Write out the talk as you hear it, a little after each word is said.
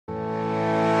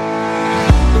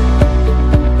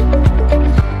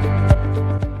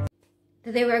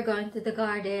Today we're going to the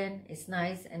garden. It's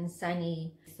nice and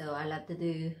sunny, so I love to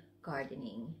do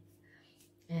gardening.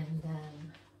 And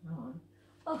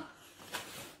oh,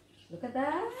 look at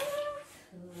that!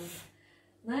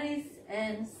 Nice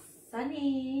and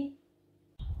sunny.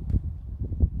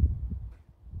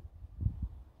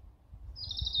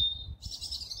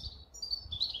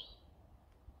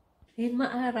 Ngayon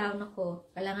maaraw na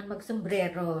ko. Kailangan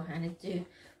mag-sombrero. I need to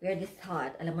wear this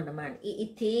hat. Alam mo naman,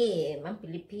 iitim ang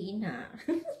Pilipina.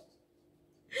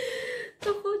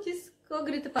 So, Diyos ko,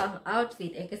 ganito pa ang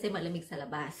outfit kasi malamig sa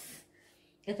labas.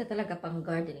 Ito talaga pang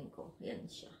gardening ko. Yan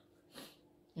siya.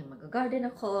 Yan, mag-garden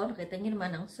ako. Nakita niyo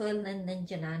naman ang soil na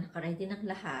nandiyan na. Nakaready ng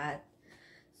lahat.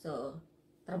 So,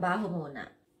 trabaho muna.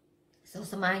 So,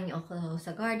 samahan niyo ako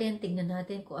sa garden. Tingnan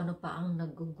natin kung ano pa ang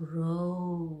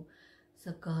nag-grow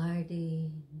sa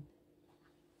garden.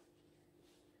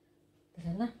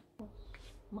 Tara na.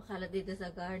 Makalat dito sa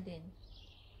garden.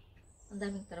 Ang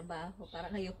daming trabaho.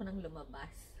 Parang ayoko nang lumabas.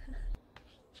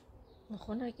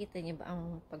 Naku, nakikita niyo ba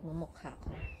ang pagmumukha ko?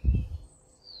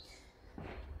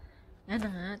 Ano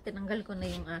nga, tinanggal ko na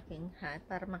yung aking hat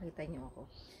para makita niyo ako.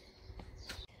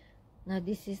 Now,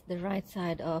 this is the right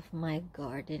side of my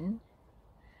garden.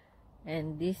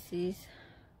 And this is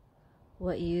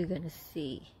what you're gonna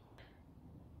see.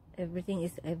 Everything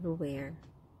is everywhere.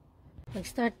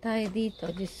 Nag-start tayo dito.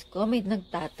 Diyos ko, may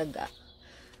nagtataga.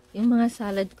 Yung mga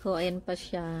salad ko, ayan pa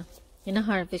siya.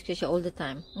 Hina-harvest ko siya all the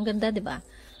time. Ang ganda, diba?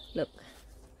 Look.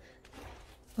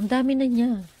 Ang dami na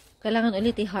niya. Kailangan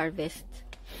ulit i-harvest.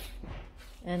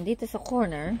 And dito sa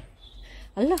corner,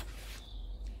 ala,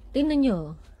 tingnan nyo.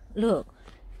 Look.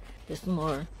 There's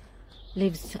more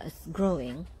leaves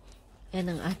growing.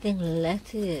 And ang ating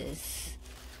lettuce.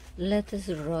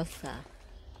 Lettuce rosa.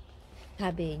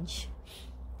 Cabbage.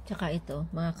 Tsaka ito,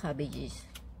 mga cabbages.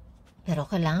 Pero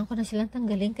kailangan ko na silang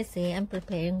tanggalin kasi I'm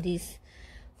preparing this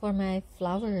for my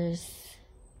flowers.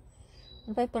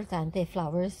 Ano ba importante?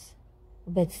 Flowers?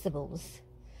 Vegetables.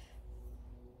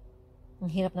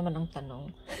 Ang hirap naman ang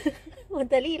tanong.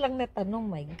 Madali lang na tanong,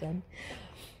 my God.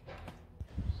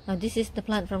 Now, this is the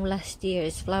plant from last year.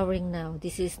 It's flowering now.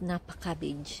 This is Napa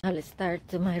cabbage. Now, let's start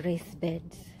to my raised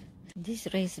beds.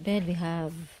 This raised bed, we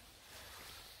have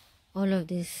all of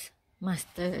this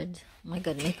mustard. Oh my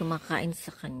God, may kumakain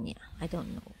sa kanya. I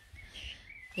don't know.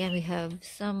 Yeah, we have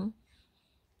some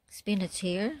spinach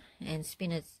here and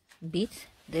spinach beets.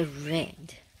 They're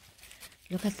red.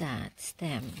 Look at that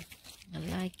stem. I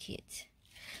like it.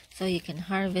 So you can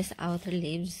harvest outer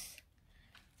leaves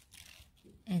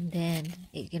and then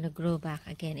it's gonna grow back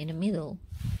again in the middle.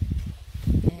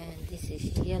 And this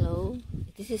is yellow.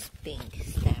 This is pink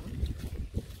stem.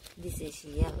 This is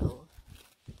yellow.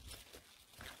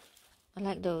 I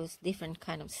like those different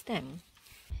kind of stem,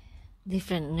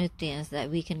 different nutrients that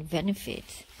we can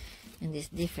benefit in these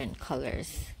different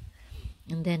colors.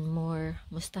 And then more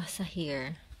mustasa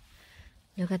here.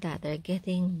 Look at that, they're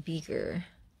getting bigger.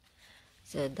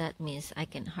 So that means I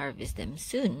can harvest them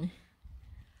soon.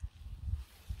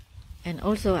 And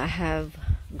also I have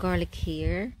garlic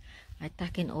here. I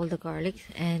tuck in all the garlic,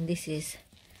 and this is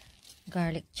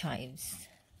garlic chives.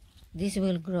 This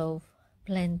will grow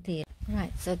plenty.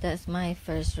 Right, so that's my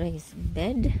first raised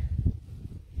bed.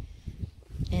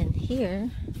 And here,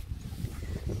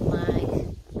 my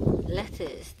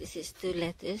lettuce. This is two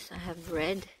lettuce. I have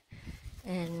red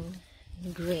and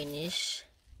greenish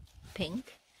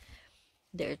pink.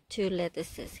 There are two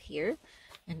lettuces here.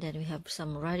 And then we have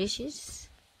some radishes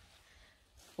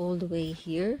all the way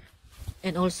here.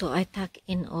 And also I tuck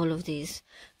in all of these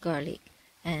garlic.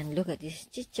 And look at this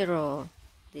chicharo.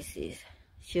 This is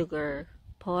sugar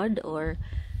pod or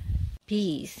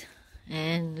peas,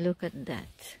 and look at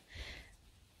that,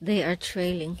 they are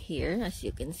trailing here as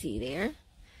you can see there,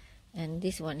 and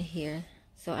this one here.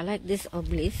 So I like this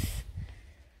obelisk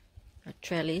or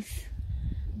trellis.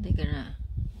 They're gonna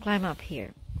climb up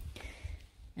here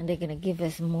and they're gonna give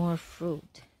us more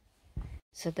fruit.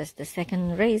 So that's the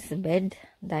second raised bed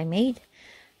that I made.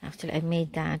 Actually, I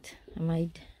made that.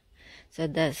 So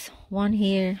that's one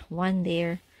here, one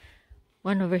there,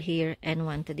 one over here, and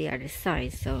one to the other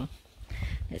side. So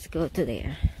let's go to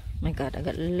there. My God, I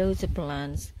got loads of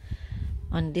plants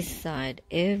on this side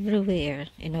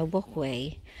everywhere in a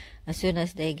walkway. As soon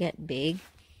as they get big,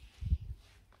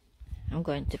 I'm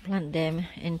going to plant them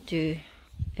into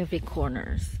every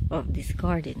corners of this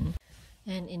garden.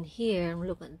 And in here,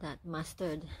 look at that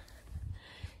mustard.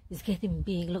 It's getting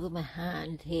big. Look at my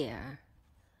hand here,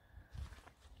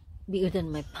 bigger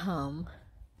than my palm.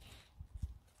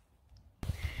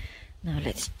 Now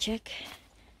let's check.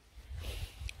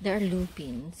 There are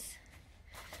lupins.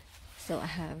 So I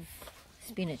have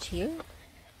spinach here,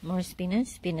 more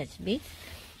spinach beets.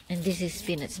 And this is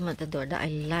spinach matador that I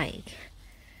like.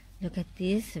 Look at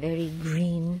this, very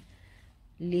green,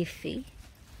 leafy.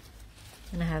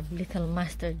 And I have little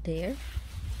mustard there.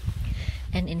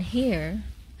 And in here,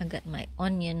 I got my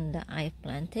onion that I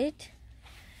planted.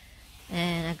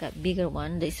 And I got bigger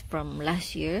one. This from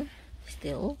last year,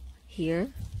 still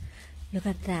here. Look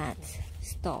at that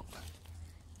stalk.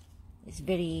 It's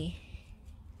very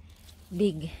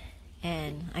big,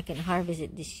 and I can harvest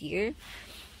it this year.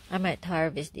 I might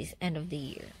harvest this end of the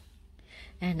year.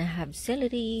 And I have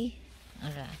celery.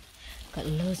 Alright, got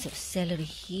loads of celery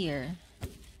here,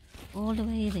 all the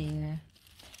way there.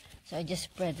 So I just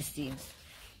spread the seeds.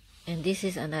 And this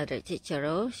is another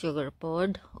chicharo, sugar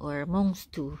pod, or mung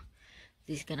stew.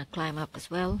 This is gonna climb up as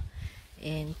well.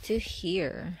 And to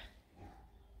here.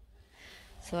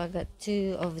 So I got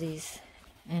 2 of these.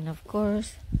 And of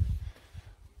course,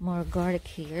 more garlic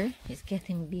here. It's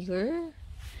getting bigger.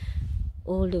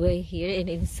 All the way here and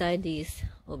inside these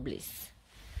obelisks.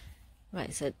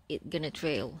 Right, so it's gonna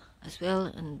trail as well.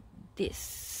 And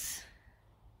this.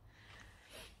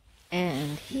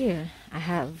 And here I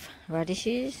have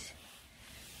radishes.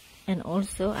 And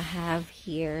also I have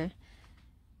here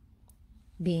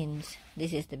beans.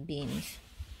 This is the beans.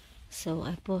 So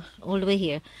I put all the way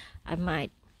here. I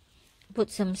might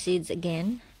put some seeds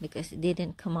again because it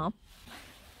didn't come up.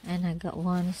 And I got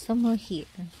one somewhere here.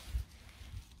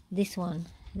 This one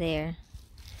there.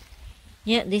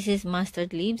 Yeah, this is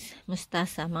mustard leaves.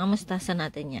 Mustasa. Mga mustasa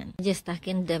natin yan. Just tuck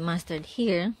in the mustard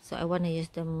here. So I want to use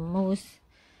the most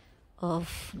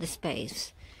of the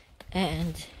space.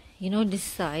 And you know, this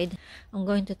side, I'm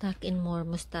going to tuck in more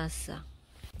mustasa.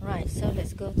 Right, so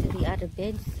let's go to the other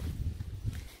beds.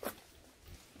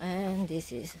 And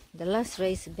this is the last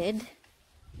raised bed.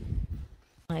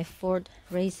 My 4th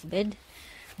raised bed.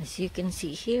 As you can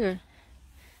see here,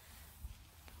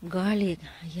 garlic.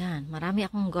 Ayan, marami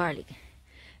akong garlic.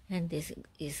 And this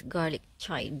is garlic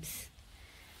chives.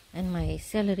 And my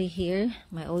celery here,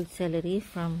 my old celery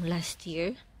from last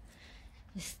year,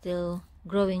 is still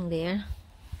growing there.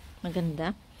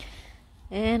 Maganda.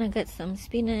 And I got some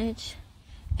spinach.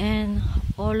 And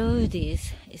all of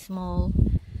this small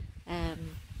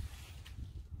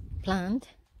plant.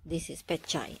 This is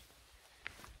pechay.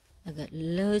 I got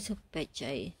loads of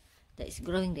pechay that is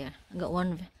growing there. I got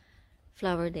one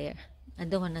flower there. I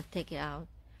don't want to take it out.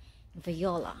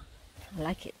 Viola. I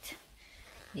like it.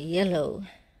 Yellow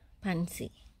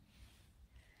pansy.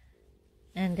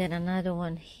 And then another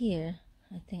one here.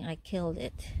 I think I killed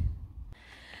it.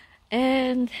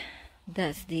 And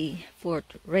that's the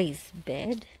 4th raised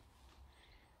bed.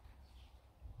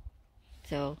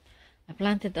 So I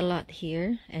planted a lot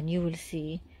here, and you will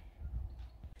see.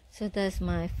 So that's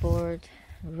my 4th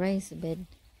raised bed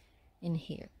in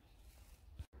here.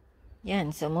 Yeah,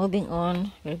 and so moving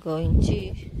on, we're going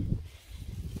to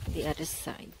the other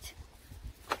side.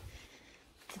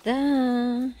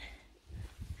 Ta-da!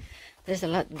 There's a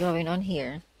lot going on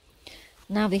here.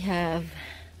 Now we have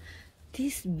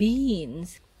these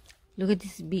beans. Look at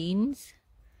these beans.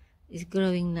 It's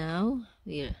growing now.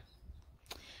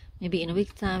 Maybe in a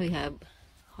week time we have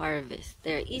harvest.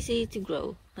 They're easy to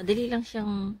grow. Madali lang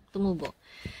siyang tumubo.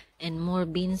 And more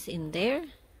beans in there.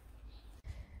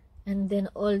 And then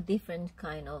all different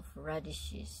kind of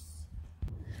radishes.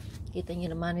 Kita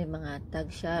nyo naman may mga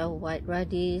tag siya. White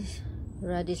radish,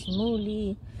 radish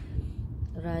muli,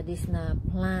 radish na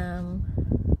plum,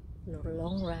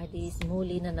 long radish,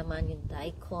 muli na naman yung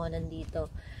daikon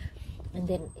nandito. And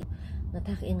then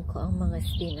natakin ko ang mga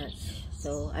spinach.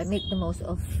 So I make the most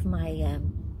of my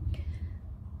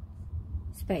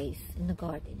space in the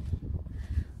garden.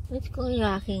 Let's go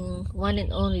yung aking one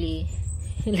and only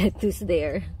lettuce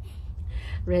there.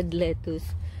 Red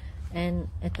lettuce. And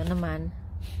ito naman,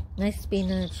 nice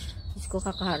spinach. Diyos ko,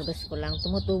 kakaharvest ko lang.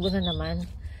 Tumutubo na naman.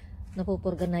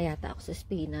 Napupurga na yata ako sa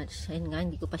spinach. Ayun nga,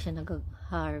 hindi ko pa siya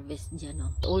nag-harvest dyan.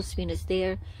 No? All spinach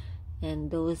there.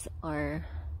 And those are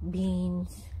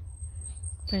beans.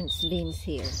 French beans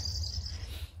here.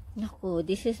 Naku,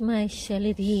 this is my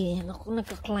celery. Naku,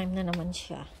 nagka-climb na naman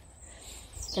siya.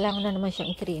 Kailangan na naman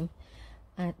siyang trim.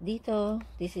 At dito,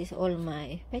 this is all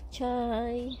my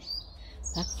pechay,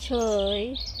 pak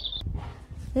choy.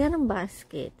 Ayan ang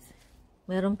basket.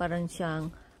 Meron parang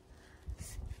siyang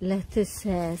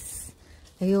lettuces.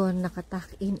 Ayun,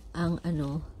 nakatakin ang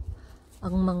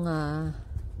ang mga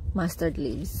mustard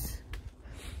leaves.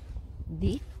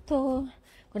 Dito,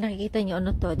 kung nakikita nyo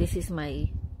ano to, this is my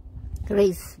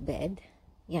raised bed.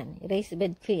 Yan, raised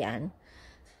bed ko yan.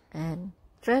 And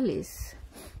trellis.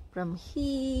 From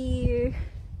here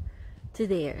to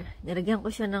there. Nilagyan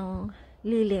ko siya ng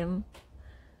lilim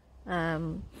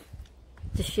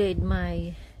to shade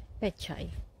my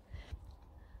pechay.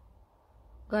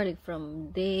 Garlic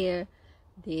from there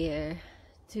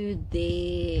to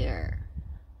there.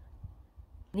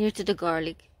 Near to the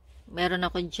garlic, meron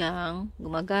ako dyang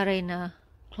gumagaray na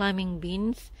climbing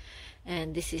beans,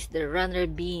 and this is the runner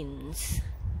beans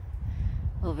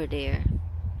over there.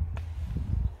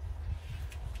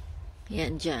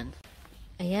 Yan dyan.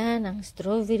 Ayan ang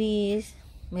strawberries,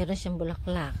 meron siyang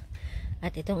bulaklak,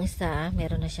 at itong isa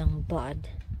meron na siyang bud.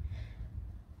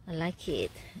 I like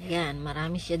it. Ayan,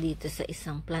 marami siya dito sa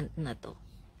isang plant na to.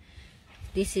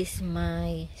 This is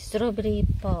my strawberry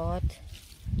pot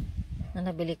na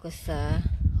nabili ko sa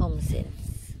Home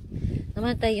Sense.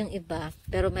 Namatay yung iba,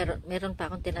 pero meron pa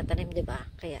akong tinatanim, diba?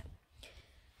 Kaya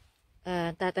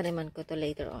tataniman ko to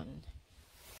later on.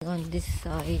 On this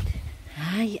side,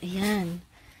 ay, ayan,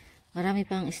 marami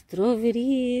pang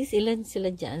strawberries. Ilan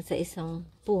sila dyan sa isang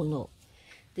puno.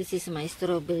 This is my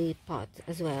strawberry pot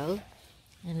as well.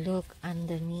 And look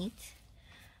underneath.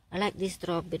 I like this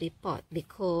strawberry pot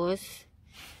because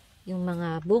yung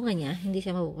mga bunga niya hindi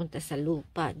siya mapupunta sa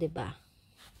lupa, 'di ba?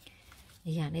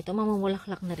 Ayan, ito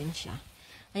mamumulaklak na rin siya.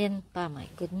 Ayan pa, my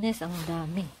goodness, ang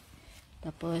dami.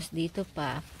 Tapos dito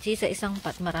pa, sa isang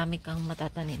pot marami kang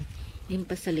matatanim. Din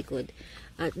pa sa likod.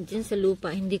 At diyan sa lupa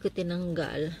hindi ko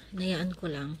tinanggal, nayaan ko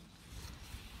lang.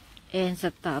 And sa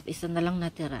top, isa na lang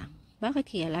natira. Bakit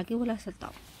kaya lagi wala sa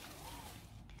top?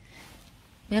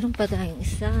 Meron pa tayong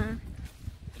isa.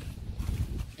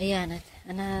 Ayan, at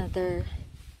another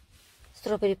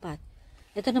strawberry pot.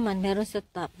 Ito naman, meron sa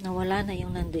top na wala na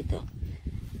yung nandito.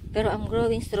 Pero ang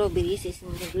growing strawberries is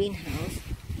in the greenhouse.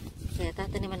 Kaya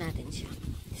tataniman natin siya.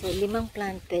 So, 5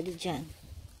 plant pwede dyan.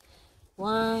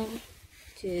 1,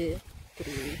 2,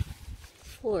 3,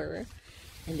 4.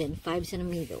 And then 5 sa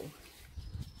middle.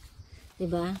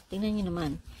 Diba? Tingnan nyo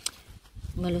naman.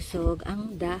 Malusog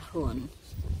ang dahon.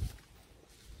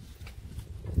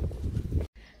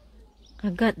 I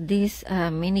got this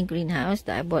mini greenhouse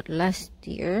that I bought last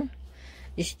year.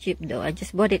 It's cheap though. I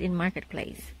just bought it in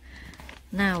Marketplace.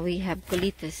 Now we have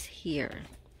colitis here.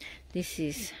 This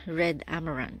is red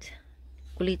amaranth.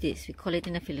 Colitis, we call it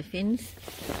in the Philippines.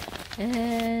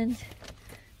 And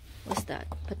what's that?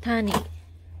 Patani,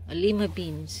 lima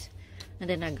beans. And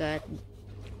then I got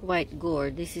white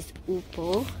gourd. This is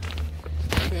upo.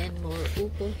 Then more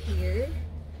upo here.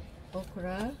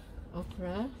 Okra.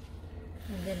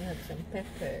 And then we have some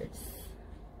peppers,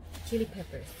 chili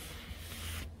peppers.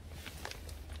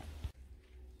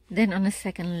 Then on the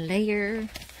second layer,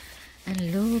 and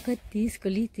look at these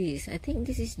colitis. I think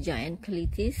this is giant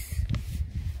colitis.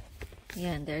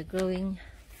 Yeah, and they're growing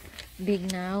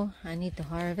big now. I need to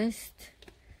harvest.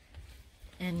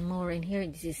 And more in here.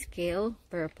 This is kale,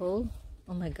 purple.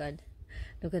 Oh my god,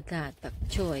 look at that, pak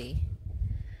choy.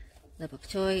 The pak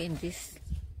choy in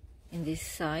this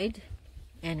side.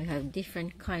 And we have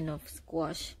different kind of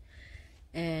squash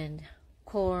and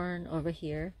corn over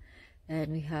here,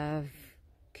 and we have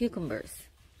cucumbers.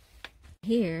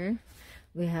 Here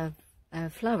we have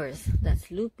flowers,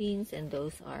 that's lupins, and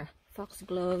those are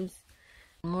foxgloves.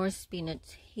 More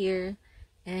spinach here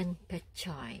and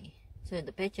pechay. So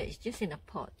the pechay is just in a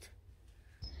pot.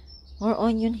 More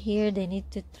onion here, they need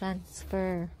to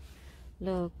transfer.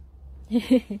 Look.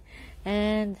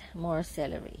 And more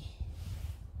celery.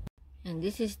 And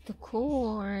this is the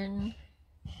corn.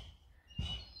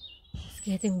 It's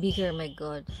getting bigger, my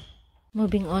god.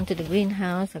 Moving on to the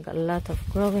greenhouse, I got a lot of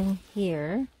growing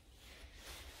here.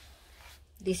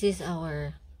 This is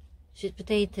our sweet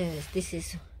potatoes. This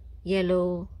is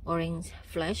yellow, orange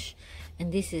flesh. And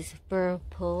this is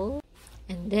purple.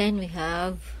 And then we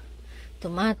have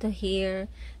tomato here.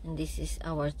 And this is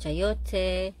our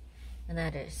chayote.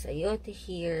 Another chayote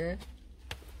here.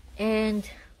 And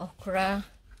okra.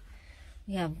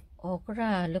 We have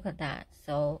okra, look at that.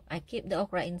 So I keep the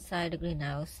okra inside the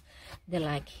greenhouse. They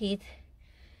like heat.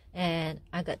 And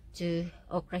I got 2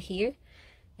 okra here.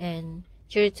 And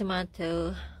cherry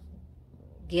tomato,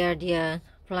 giardia,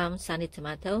 plum, sunny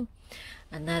tomato.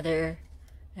 Another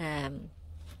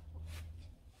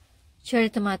cherry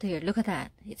tomato here. Look at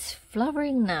that. It's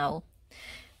flowering now.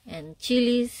 And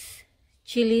chilies.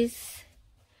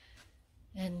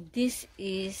 And this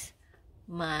is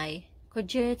my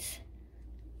courgettes.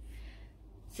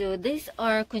 So these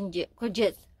are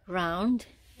courgettes round,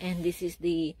 and this is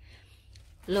the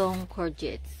long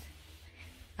courgettes.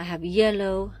 I have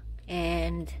yellow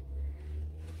and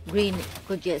green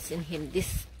courgettes in here,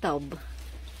 this tub.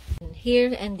 And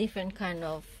here, and different kind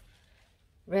of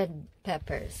red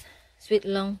peppers. Sweet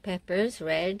long peppers,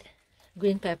 red.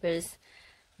 Green peppers,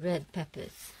 red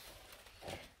peppers.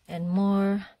 And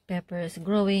more peppers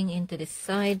growing into this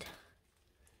side.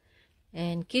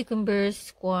 And cucumbers,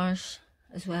 squash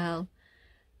as well.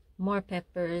 More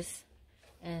peppers.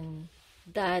 And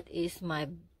that is my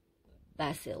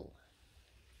basil.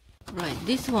 Right,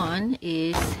 this one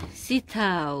is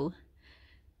sitaw,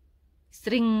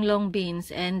 string long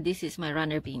beans, and this is my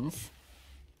runner beans.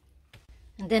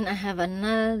 And then I have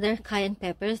another cayenne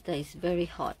peppers that is very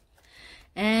hot.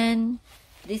 And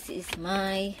this is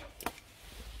my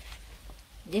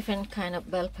different kind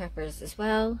of bell peppers as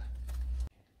well.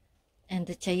 And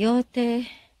the chayote,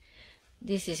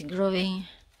 this is growing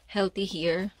healthy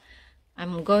here.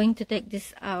 I'm going to take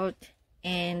this out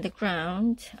in the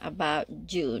ground about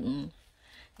June.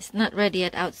 It's not ready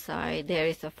yet outside. There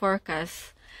is a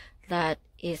forecast that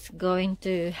is going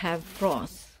to have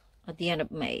frost at the end of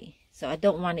May. So I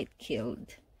don't want it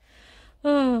killed.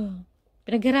 Oh,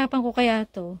 pinaghirapan ko kaya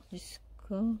to. Diyos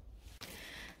ko.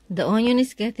 The onion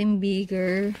is getting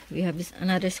bigger. We have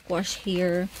another squash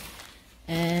here.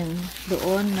 And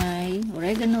doon may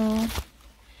oregano.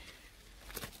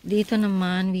 Dito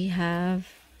naman we have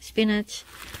spinach.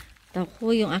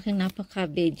 Ako yung aking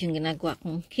napaka-cabbage, yung ginagawa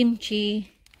kong kimchi.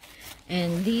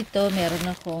 And dito meron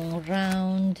akong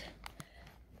round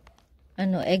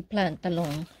eggplant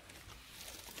talong.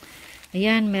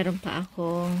 Ayan, meron pa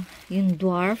akong yung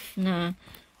dwarf na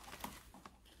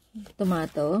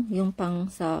tomato, yung pang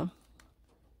sa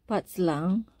pots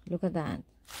lang. Look at that.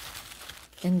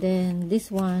 And then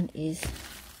this one is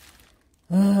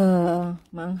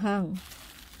manghang.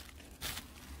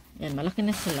 Yan, malaki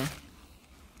na sila.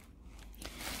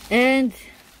 And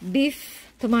beef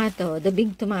tomato, the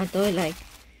big tomato, like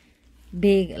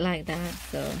big like that.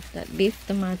 So that beef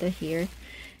tomato here.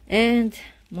 And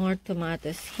more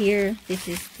tomatoes here. This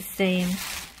is the same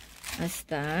as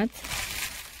that.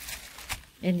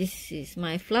 And this is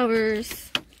my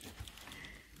flowers.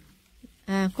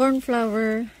 Corn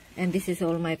flour. And this is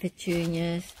all my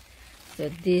petunias. So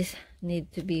this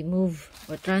need to be moved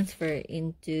or transferred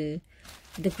into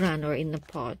the ground or in the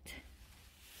pot.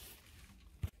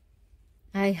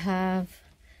 I have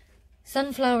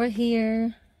sunflower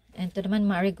here, and to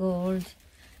naman marigold,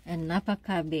 and napa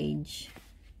cabbage.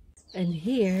 And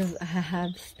here I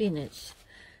have spinach.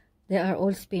 They are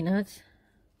all spinach,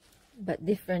 but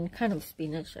different kind of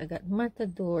spinach. I got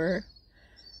matador,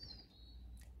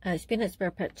 spinach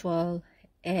perpetual,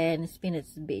 and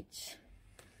spinach beach.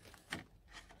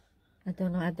 I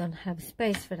don't know, I don't have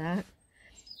space for that.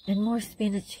 And more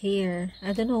spinach here.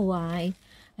 I don't know why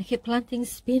I keep planting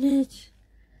spinach.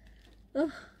 Oh.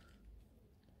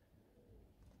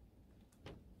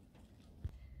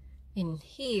 In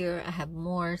here I have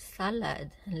more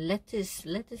salad and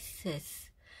lettuces.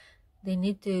 They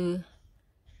need to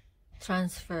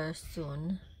transfer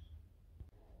soon.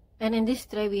 And in this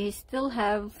tray we still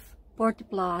have 40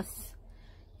 plus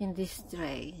in this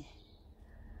tray.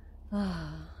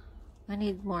 Oh, I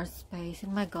need more space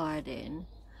in my garden.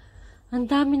 Ang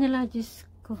dami nila, Diyos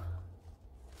ko.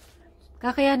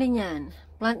 Kakayanin yan.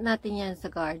 Plant natin yan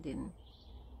sa garden.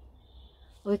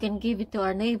 We can give it to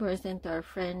our neighbors and to our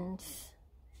friends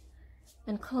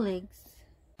and colleagues.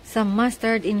 Some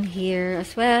mustard in here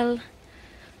as well.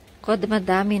 Kod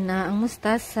madami na ang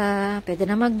mustasa. Pwede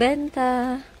na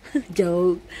magbenta.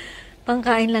 Joke.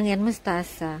 Pangkain lang yan,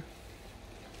 mustasa.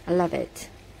 I love it.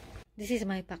 This is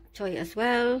my pak choy as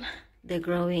well. They're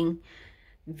growing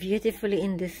beautifully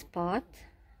in this pot.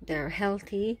 They're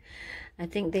healthy. I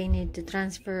think they need to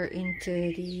transfer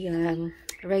into the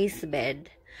raised bed,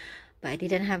 but I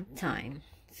didn't have time.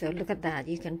 So look at that.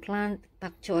 You can plant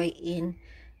pak choy in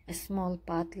a small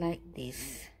pot like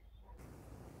this.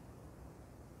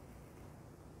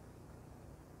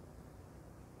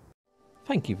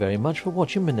 Thank you very much for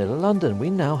watching Manila London. We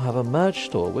now have a merch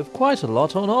store with quite a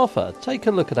lot on offer. Take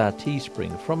a look at our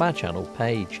Teespring from our channel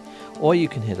page. Or you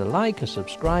can hit a like, a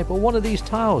subscribe or one of these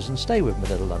tiles and stay with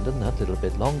Manila London that little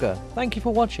bit longer. Thank you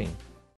for watching.